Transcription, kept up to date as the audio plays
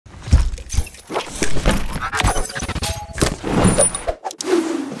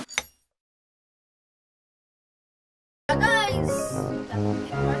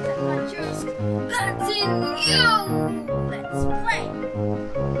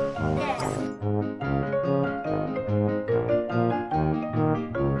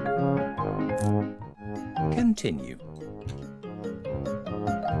Continue.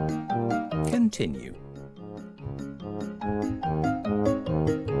 Continue.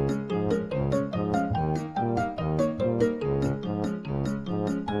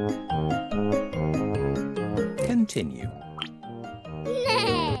 Continue.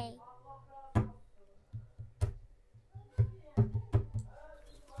 Nay.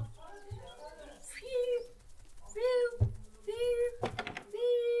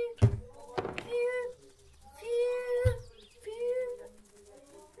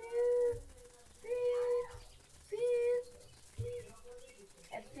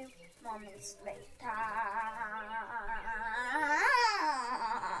 A few moments later.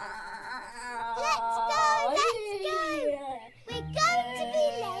 Let's go, let's go. We're going to be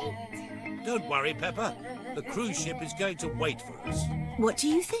late. Don't worry, Peppa. The cruise ship is going to wait for us. What do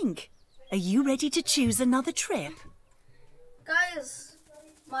you think? Are you ready to choose another trip? Guys,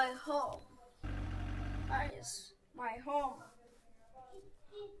 my home. Guys, my home.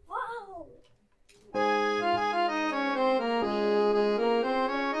 Wow.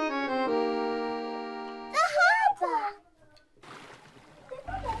 The harbour.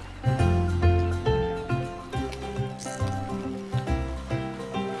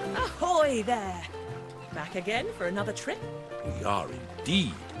 Ahoy there! Back again for another trip? We are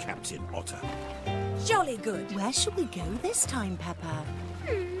indeed, Captain Otter. Jolly good. Where shall we go this time, Peppa?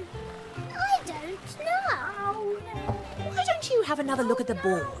 I don't know. Why don't you have another look at the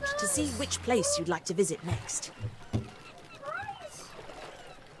board to see which place you'd like to visit next?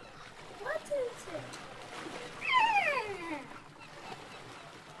 What is it?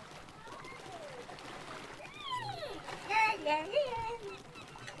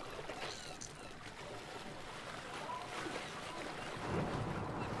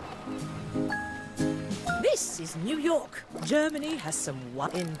 This is New York. Germany has some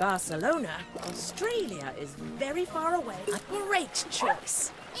wine. In Barcelona, Australia is very far away. A great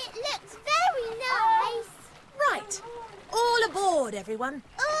choice. It looks very nice. Right. All aboard, everyone.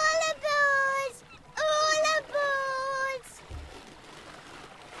 All aboard! All aboard!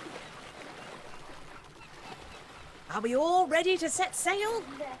 Are we all ready to set sail?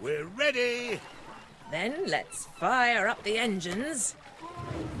 We're ready. Then let's fire up the engines.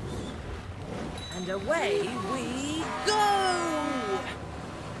 And away we go!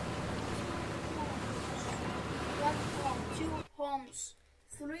 1 home, 2 homes,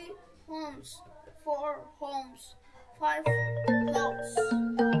 3 homes, 4 homes, 5 homes.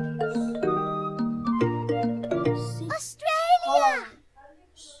 6 Australia!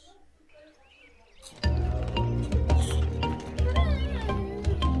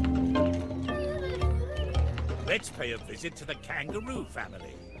 Let's pay a visit to the kangaroo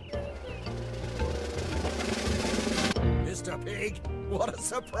family. Mr. Pig, what a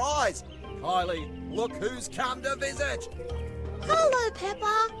surprise! Kylie, look who's come to visit! Hello,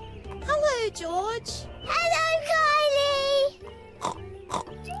 Peppa. Hello, George. Hello,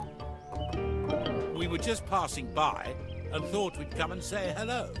 Kylie. We were just passing by and thought we'd come and say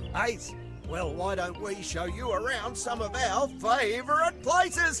hello. Ace, well, why don't we show you around some of our favourite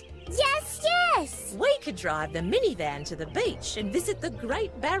places? Yes, yes. We could drive the minivan to the beach and visit the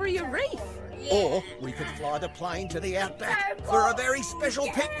Great Barrier Reef. Or we could fly the plane to the outback for a very special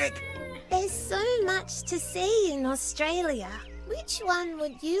picnic. There's so much to see in Australia. Which one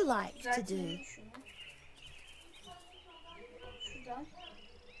would you like to do?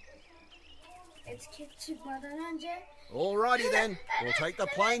 It's çıkmadan önce. Alrighty then, we'll take the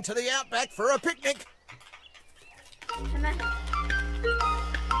plane to the outback for a picnic. Hemen.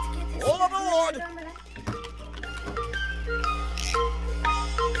 All aboard!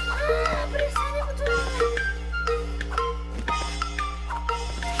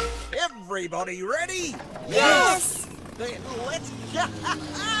 Everybody ready? Yes. Then let's go!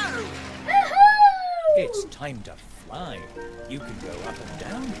 It's time to fly. You can go up and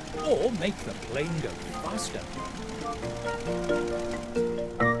down, or make the plane go faster.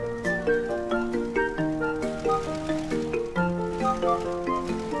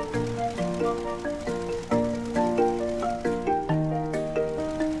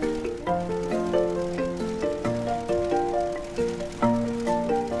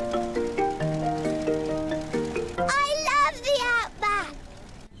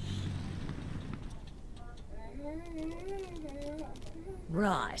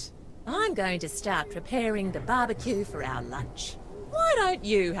 Right. I'm going to start preparing the barbecue for our lunch. Why don't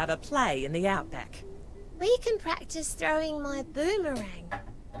you have a play in the outback? We can practice throwing my boomerang.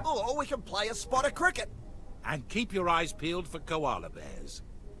 Or we can play a spot of cricket. And keep your eyes peeled for koala bears.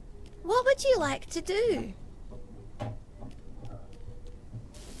 What would you like to do?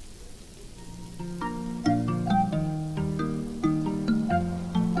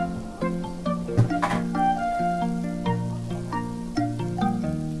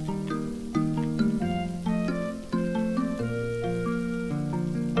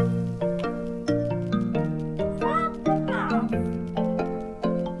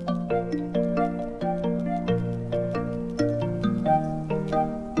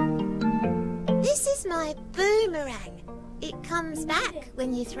 my boomerang. It comes back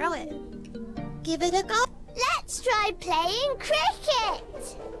when you throw it. Give it a go. Let's try playing cricket.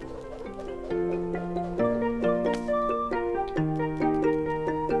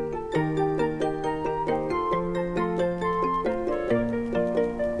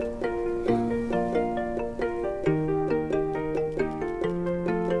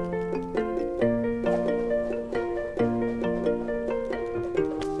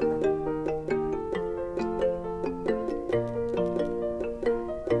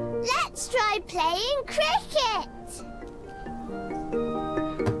 Let's try playing cricket.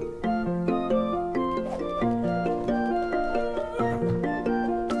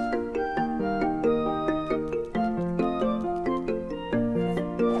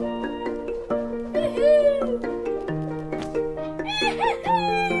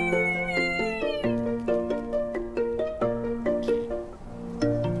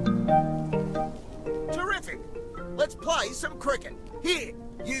 Terrific! Let's play some cricket. Here,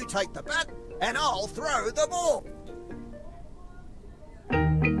 you take the bat and I'll throw the ball.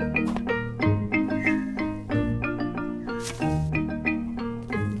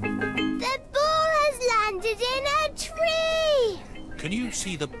 The ball has landed in a tree. Can you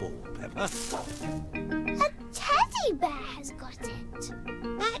see the ball, Peppa? A teddy bear has got it.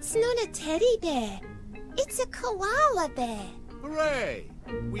 That's not a teddy bear. It's a koala bear. Hooray!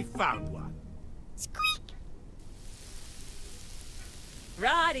 We found one. Squeak.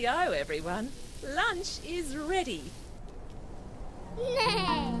 Rightio, everyone. Lunch is ready.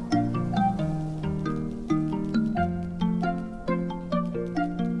 Nay.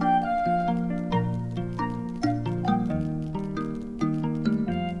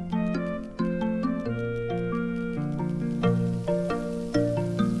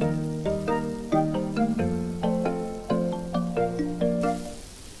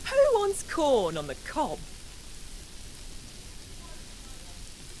 Who wants corn on the cob?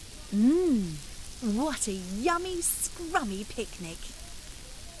 What a yummy, scrummy picnic.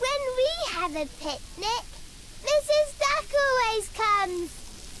 When we have a picnic, Mrs. Duck always comes.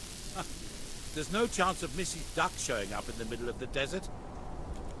 There's no chance of Mrs. Duck showing up in the middle of the desert.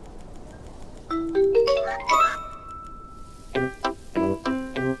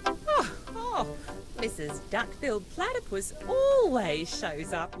 Oh, Mrs. Duck-billed Platypus always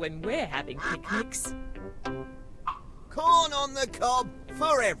shows up when we're having picnics. Corn on the cob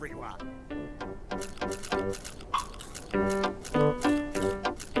for everyone.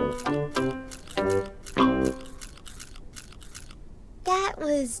 That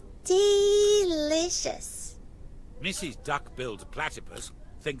was delicious. Mrs. Duck-billed Platypus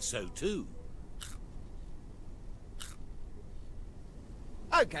thinks so too.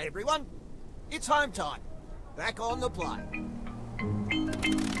 Okay, everyone. It's home time. Back on the plane.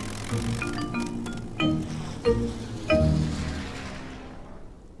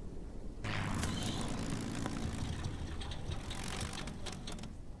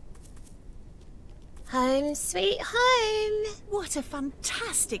 Home sweet home. What a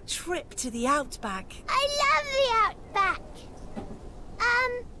fantastic trip to the outback. I love the outback.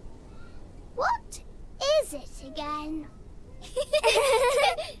 What is it again?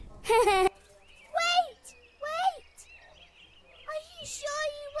 Wait! Are you sure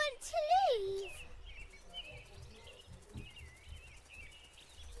you want to leave?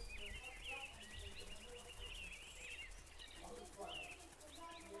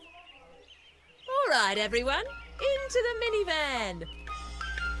 All right, everyone, into the minivan.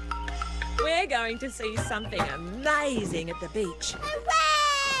 We're going to see something amazing at the beach.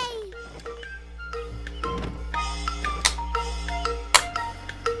 Hooray!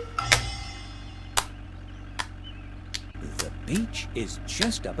 The beach is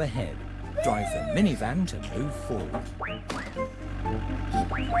just up ahead. Drive the minivan to move forward.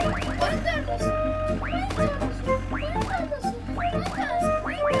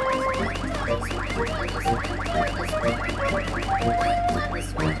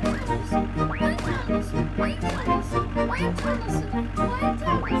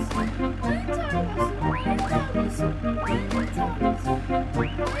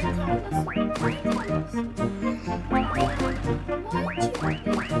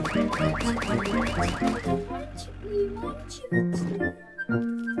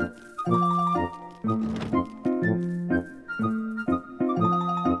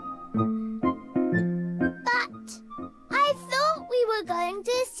 But I thought we were going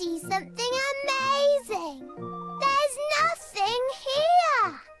to see something amazing. There's nothing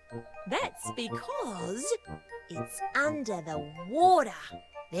here. That's because It's under the water.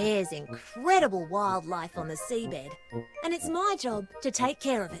 There's incredible wildlife on the seabed, and it's my job to take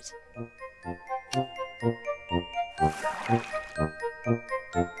care of it.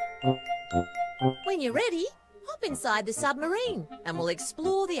 When you're ready, hop inside the submarine and we'll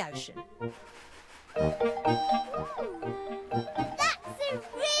explore the ocean. That's a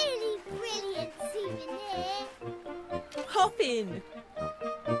really brilliant souvenir. Hop in.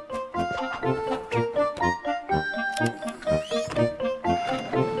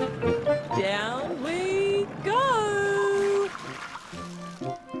 Down we go.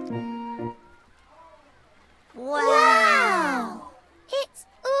 Wow! It's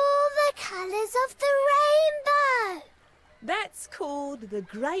all the colours of the rainbow. That's called the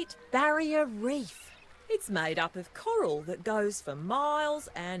Great Barrier Reef. It's made up of coral that goes for miles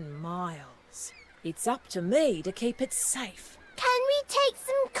and miles. It's up to me to keep it safe. Can we take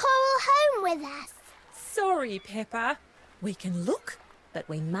some coral home with us? Sorry, Peppa. We can look, but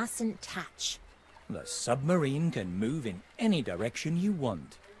we mustn't touch. The submarine can move in any direction you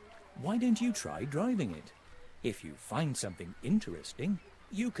want. Why don't you try driving it? If you find something interesting,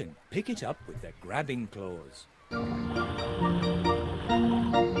 you can pick it up with the grabbing claws.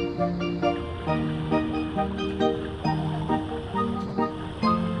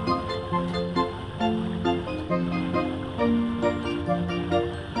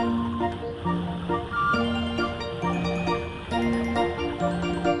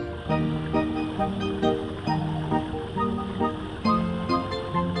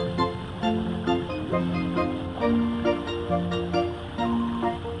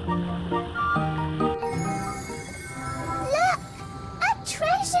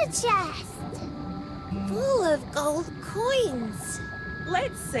 Full of gold coins.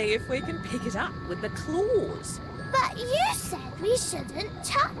 Let's see if we can pick it up with the claws. But you said we shouldn't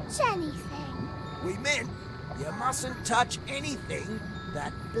touch anything. We meant you mustn't touch anything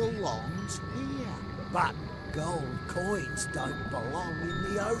that belongs here. But gold coins don't belong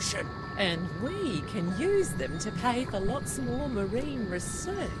in the ocean. And we can use them to pay for lots more marine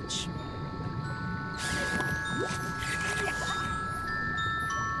research.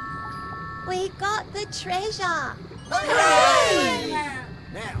 We got the treasure. Hooray!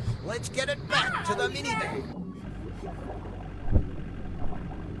 Now, let's get it back to the minivan.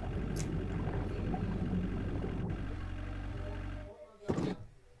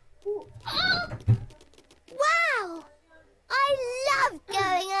 Wow! I love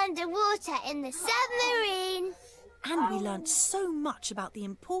going underwater in the submarine. And we learnt so much about the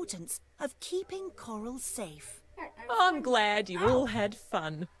importance of keeping coral safe. I'm glad you all had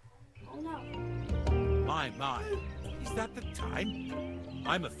fun. My, is that the time?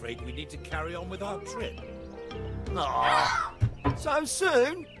 I'm afraid we need to carry on with our trip. Aw, so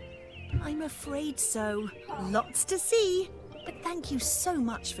soon? I'm afraid so. Lots to see. But thank you so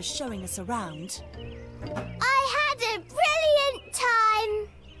much for showing us around. I had a brilliant time.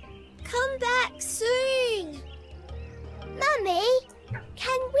 Come back soon. Mummy,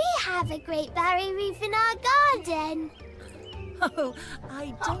 can we have a Great Barrier Reef in our garden? Oh,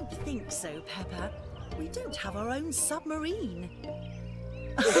 I don't think so, Peppa. We don't have our own submarine.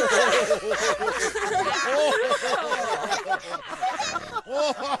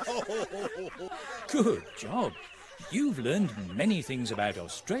 Good job. You've learned many things about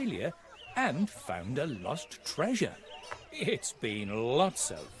Australia and found a lost treasure. It's been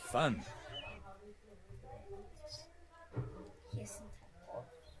lots of fun.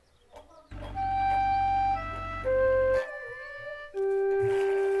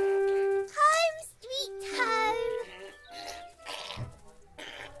 Home, sweet home.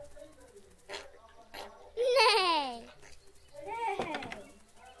 Nay. Nay.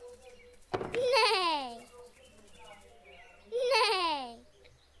 Nay.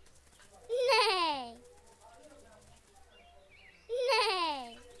 Nay.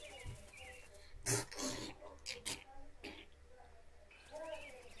 Nay.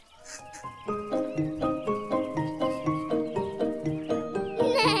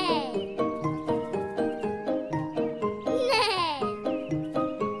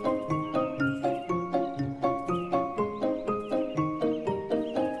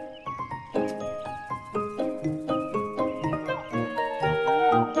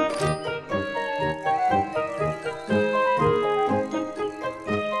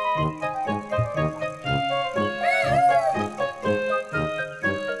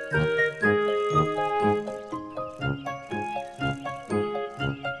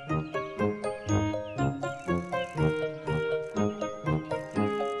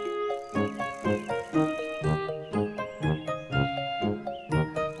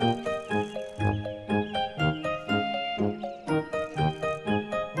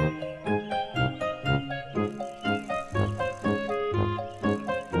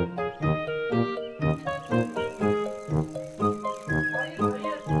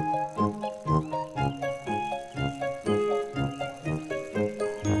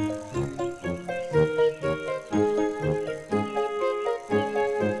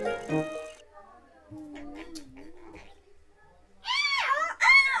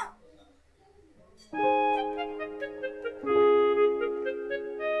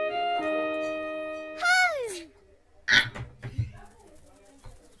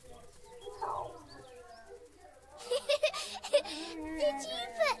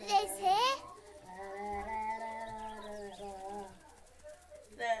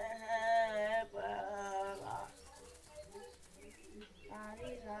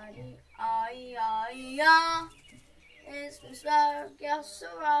 ja. Ist ein Zwerg, ja, so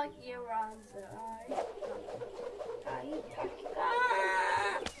war ihr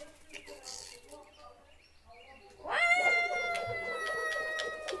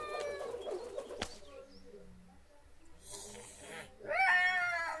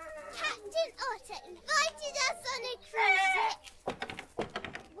Captain Otter invited us on a cruise ship.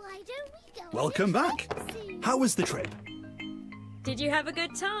 Why don't we go? Welcome back. How was the trip? Did you have a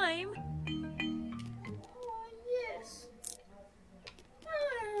good time? Yes.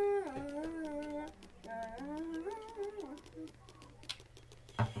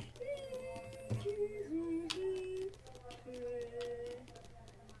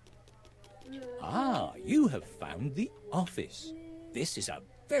 Ah, you have found the office. This is a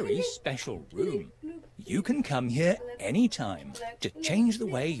very special room. You can come here anytime to change the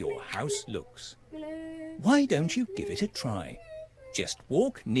way your house looks. Why don't you give it a try? Just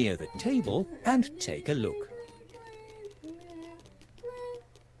walk near the table and take a look.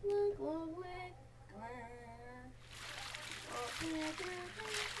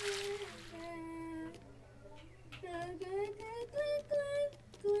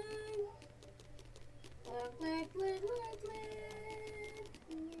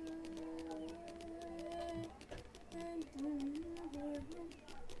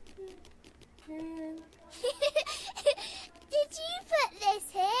 Did you put this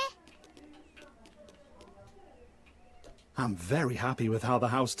here? I'm very happy with how the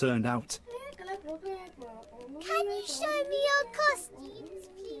house turned out. Can you show me your costumes,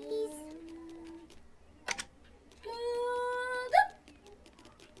 please?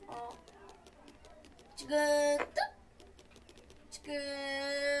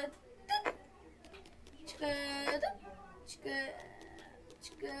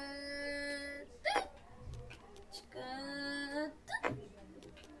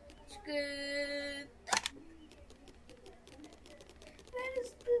 Where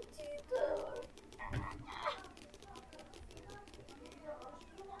is the teeter?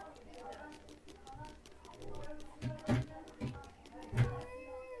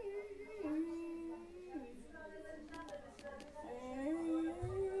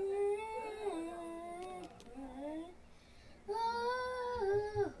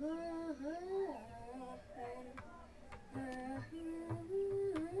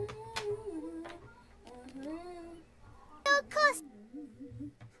 Your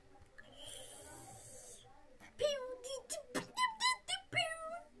costume.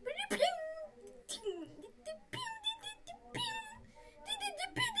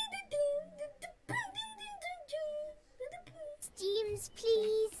 Costumes,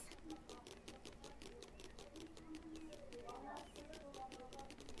 please.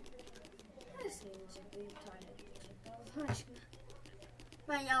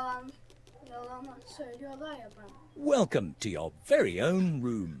 Ben yalan söylüyorlar ya bana. Welcome to your very own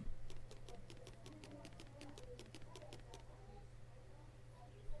room.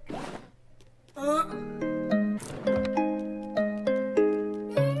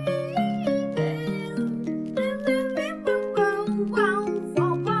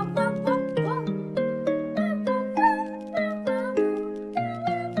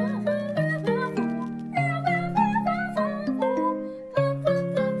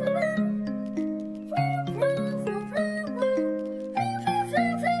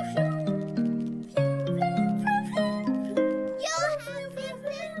 Your house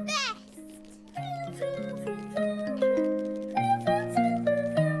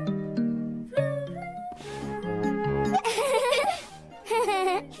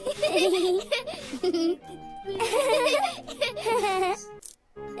is the best.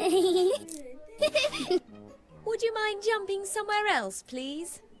 Would you mind jumping somewhere else,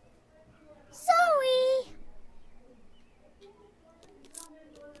 please? Sorry.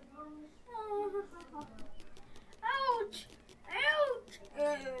 Ouch!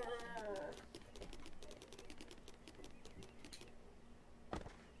 Ouch!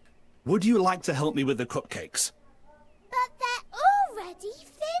 Would you like to help me with the cupcakes? But they're already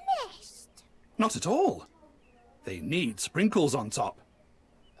finished. Not at all. They need sprinkles on top.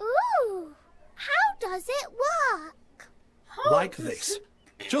 Ooh, how does it work? Like this.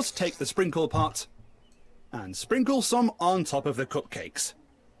 Just take the sprinkle pot and sprinkle some on top of the cupcakes.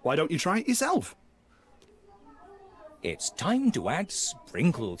 Why don't you try it yourself? It's time to add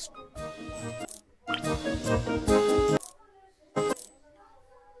sprinkles.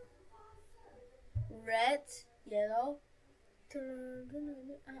 Red, yellow,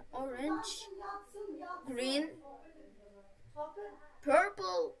 orange, green,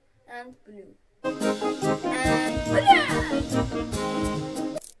 purple, and blue. And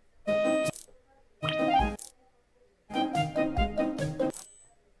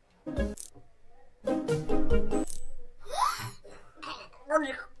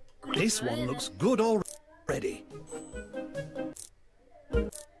This one looks good already.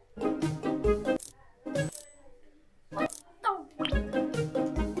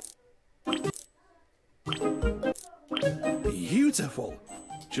 Beautiful.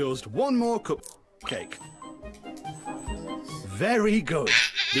 Just one more cupcake. Very good.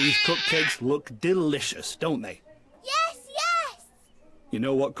 These cupcakes look delicious, don't they? Yes, yes! You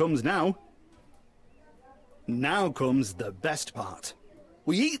know what comes now? Now comes the best part.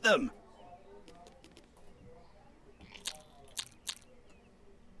 We eat them!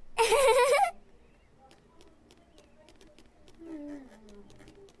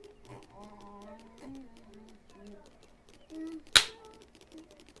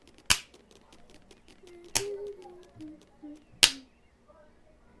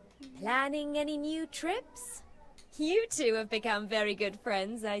 Planning any new trips? You two have become very good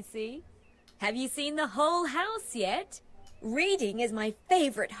friends, I see. Have you seen the whole house yet? Reading is my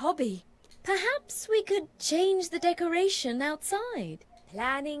favourite hobby. Perhaps we could change the decoration outside.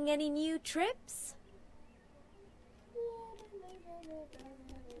 Planning any new trips?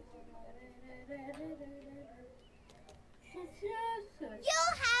 Your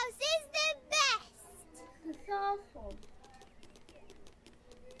house is the best! It's awesome.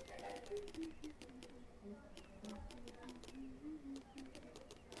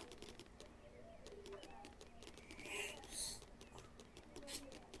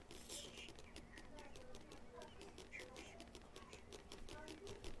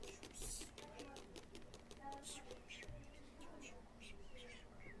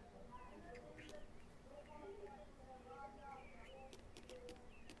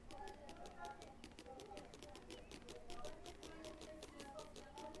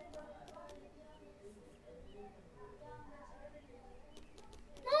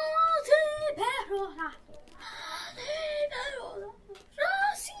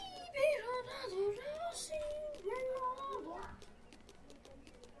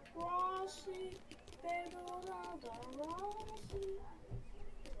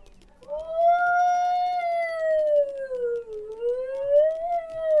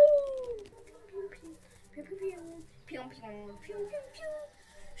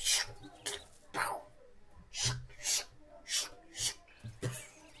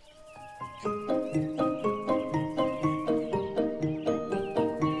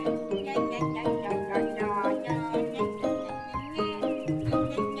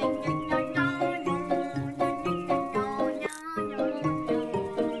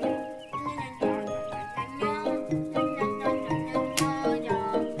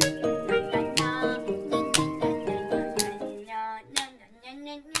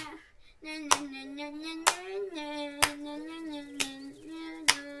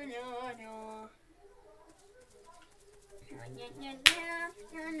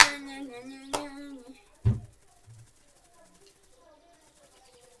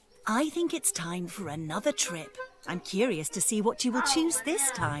 I think it's time for another trip. I'm curious to see what you will choose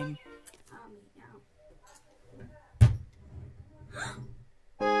this time.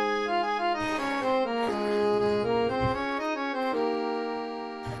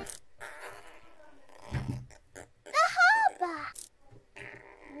 The harbour!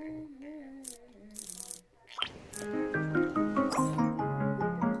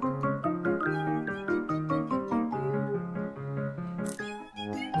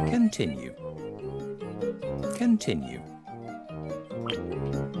 Continue. Continue.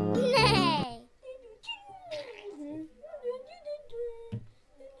 Nay!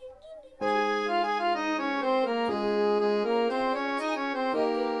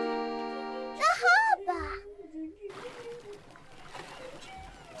 The harbour!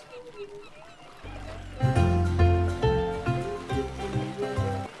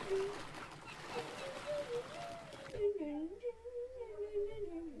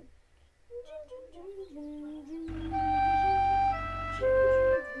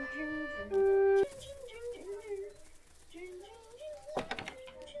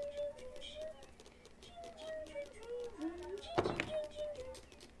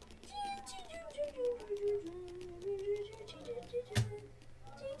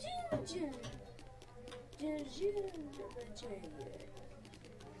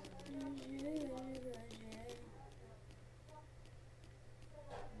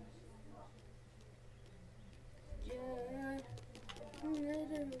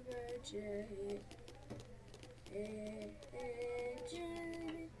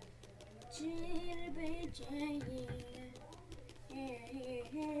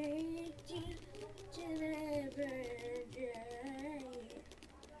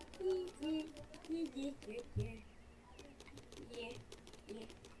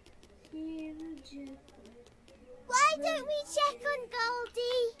 Why don't we check on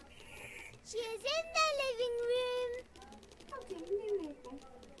Goldie? She is in the living room.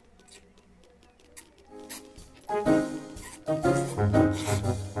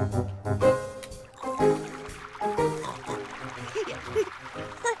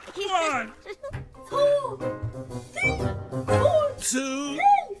 One, two,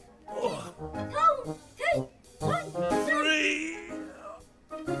 three.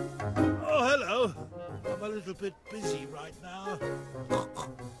 Oh, hello. I'm a little bit busy right now.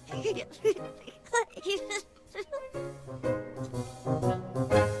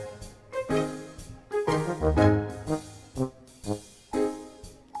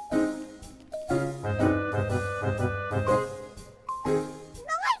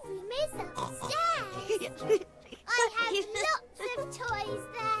 My room is upstairs. I have lots of toys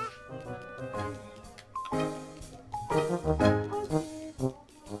there.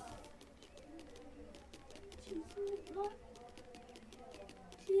 She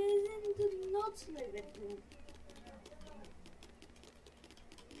is in the not living room.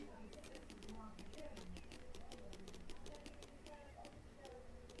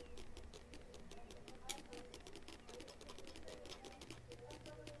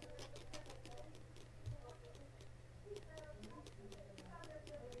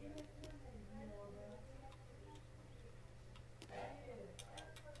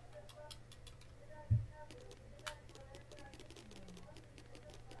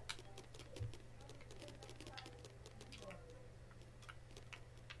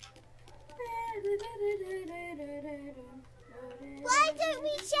 Why don't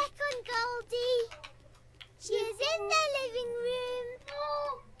we check on Goldie? She is in the living room.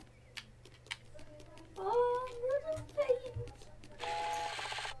 Oh, little baby.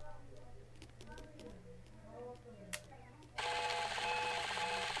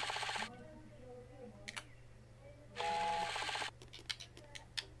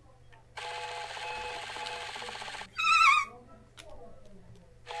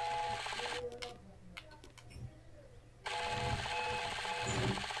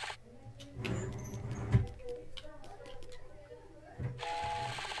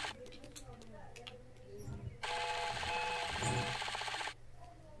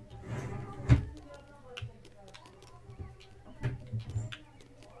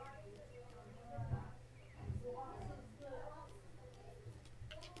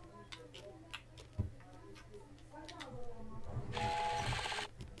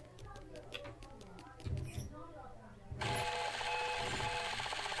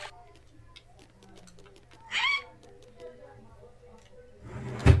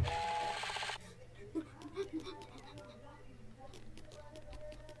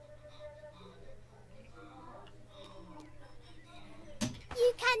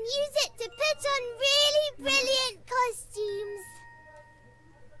 You can use it to put on really brilliant costumes.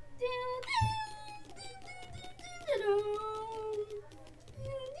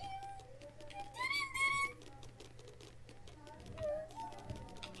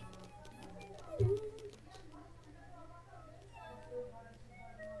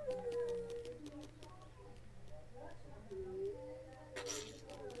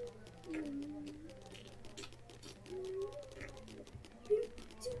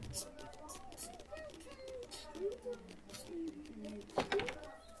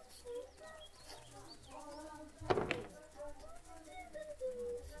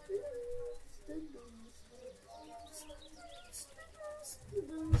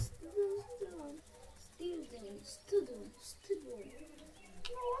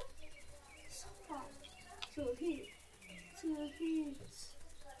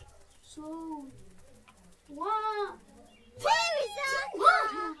 So, what? Where is our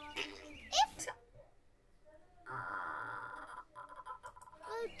car? If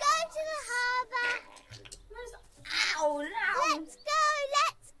we'll go to the harbour. Ow, no. Let's go.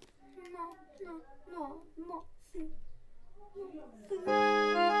 Let's. No.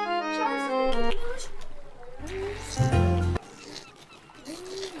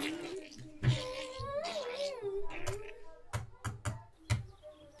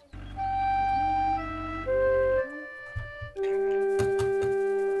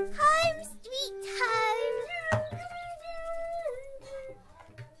 Home, sweet home.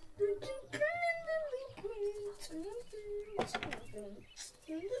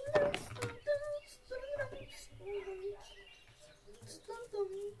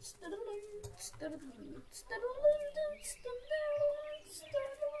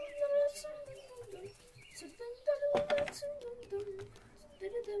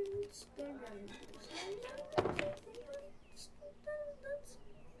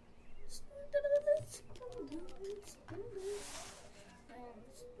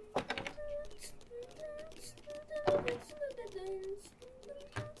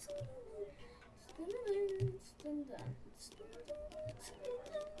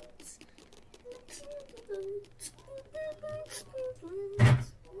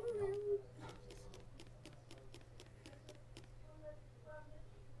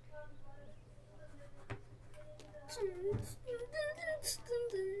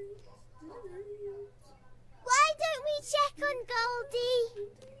 Why don't we check on Goldie?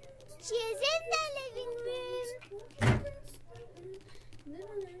 She is in the living room.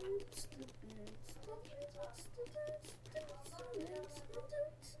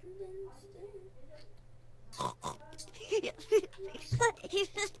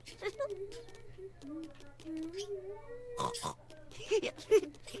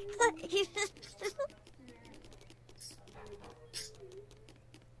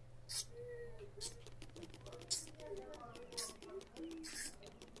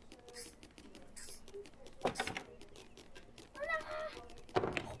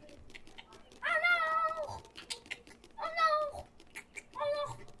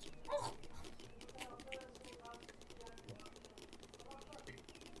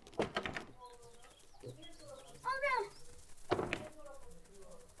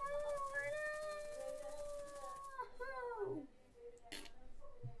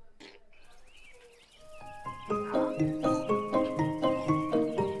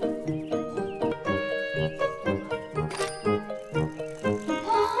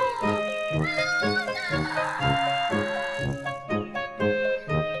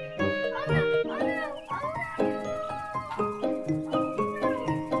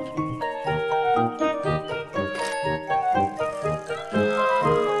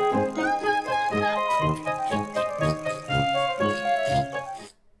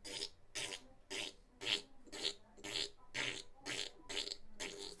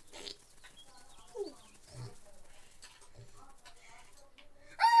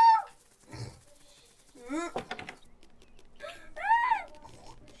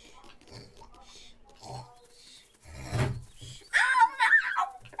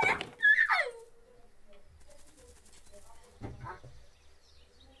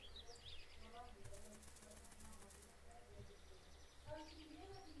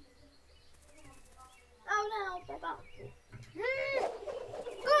 Peppa.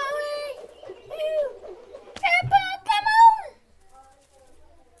 Peppa, come on!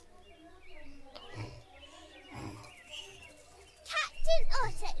 Captain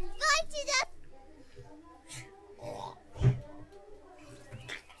Otter invited us.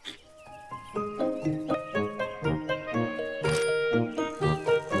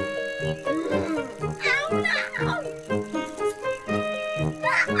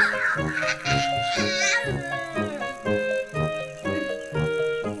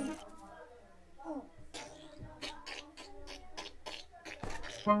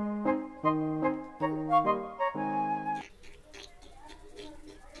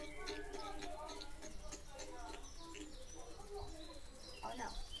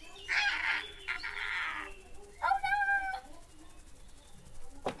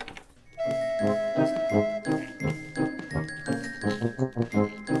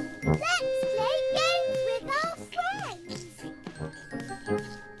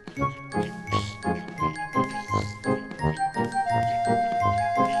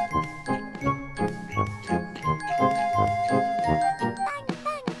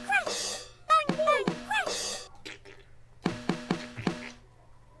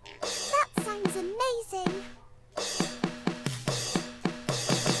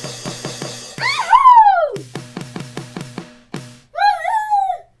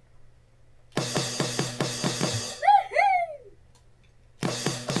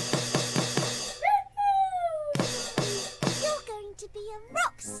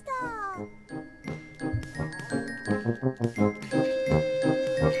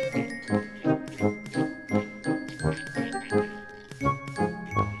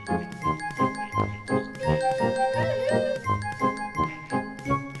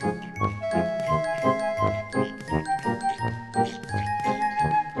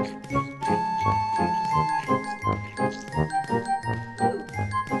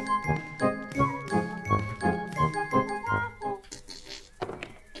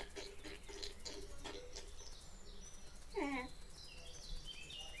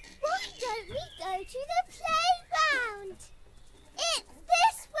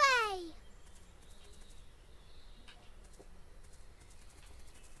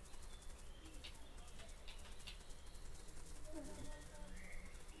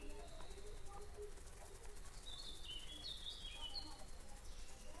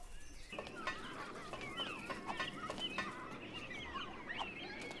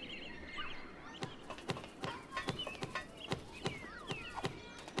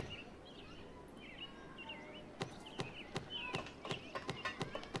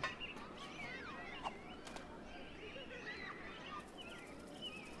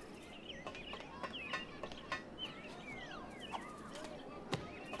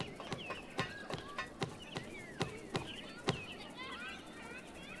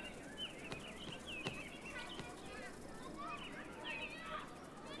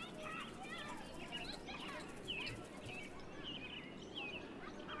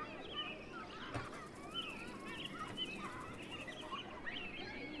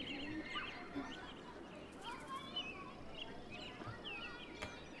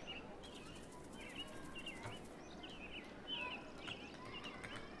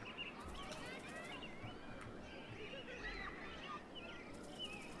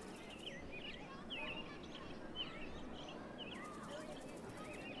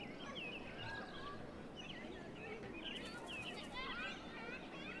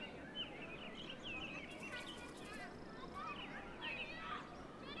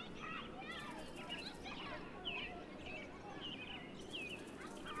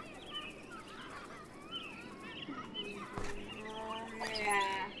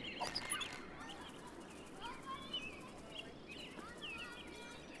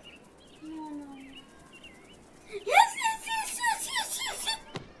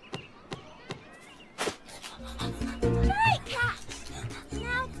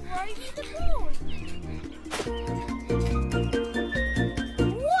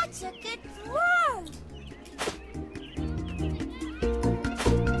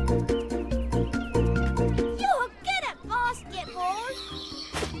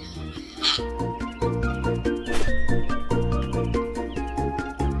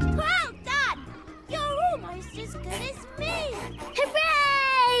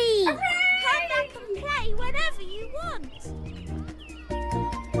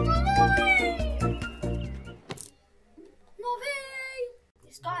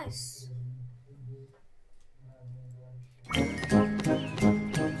 Nice.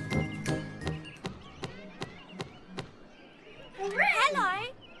 Hello,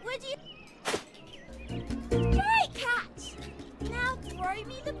 would you... Great catch! Now throw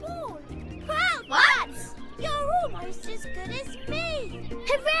me the ball. Well done! You're almost as good as me.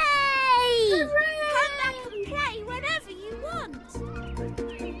 Hooray! Come back and play whenever you want.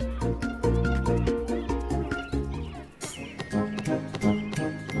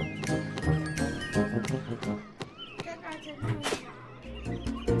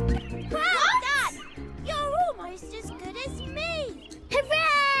 Well done! You're almost as good as me.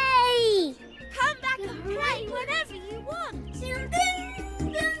 Hooray! Come back and play whenever you want.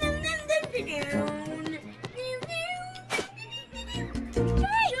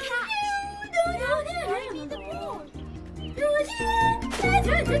 Great catch! Now throw me the ball.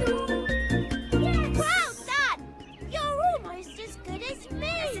 Well done! You're almost as good as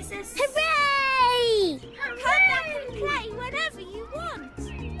me. Hooray! Come back and play whenever you want.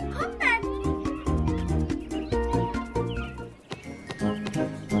 Come back.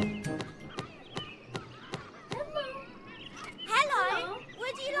 Hello.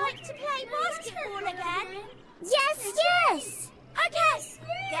 Would you like to play basketball again? Yes, yes.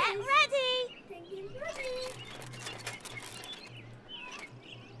 Okay, get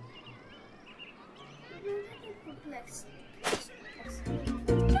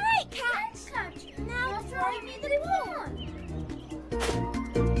ready. Great catch. Now throw me the ball.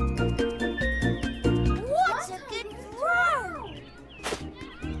 What a good throw.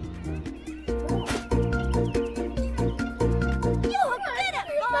 You're good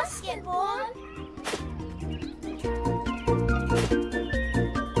at basketball. Well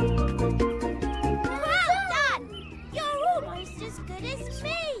done! You're almost as good as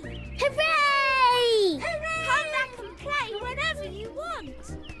me. Hooray! Come back and play whenever you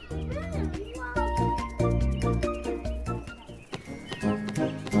want.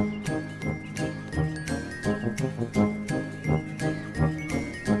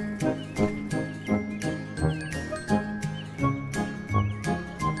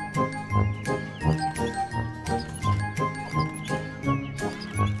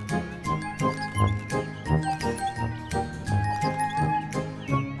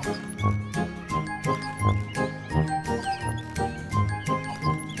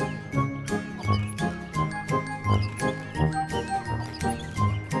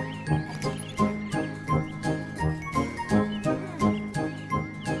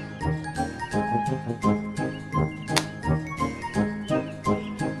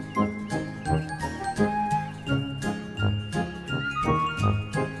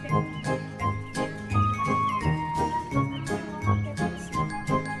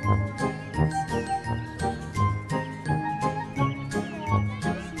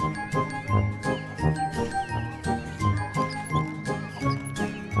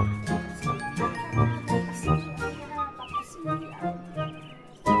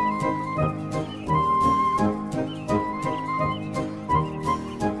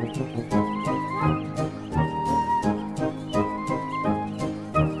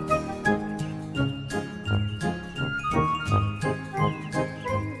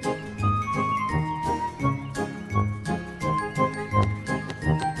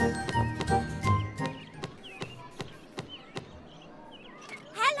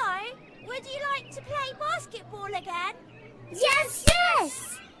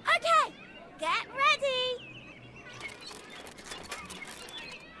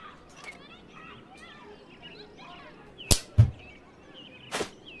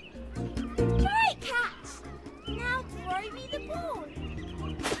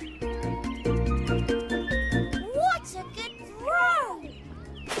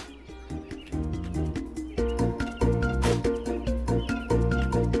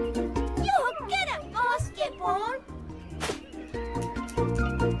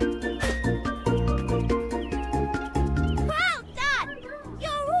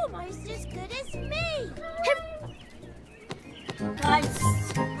 Guys,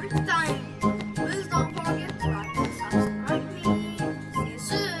 it's time.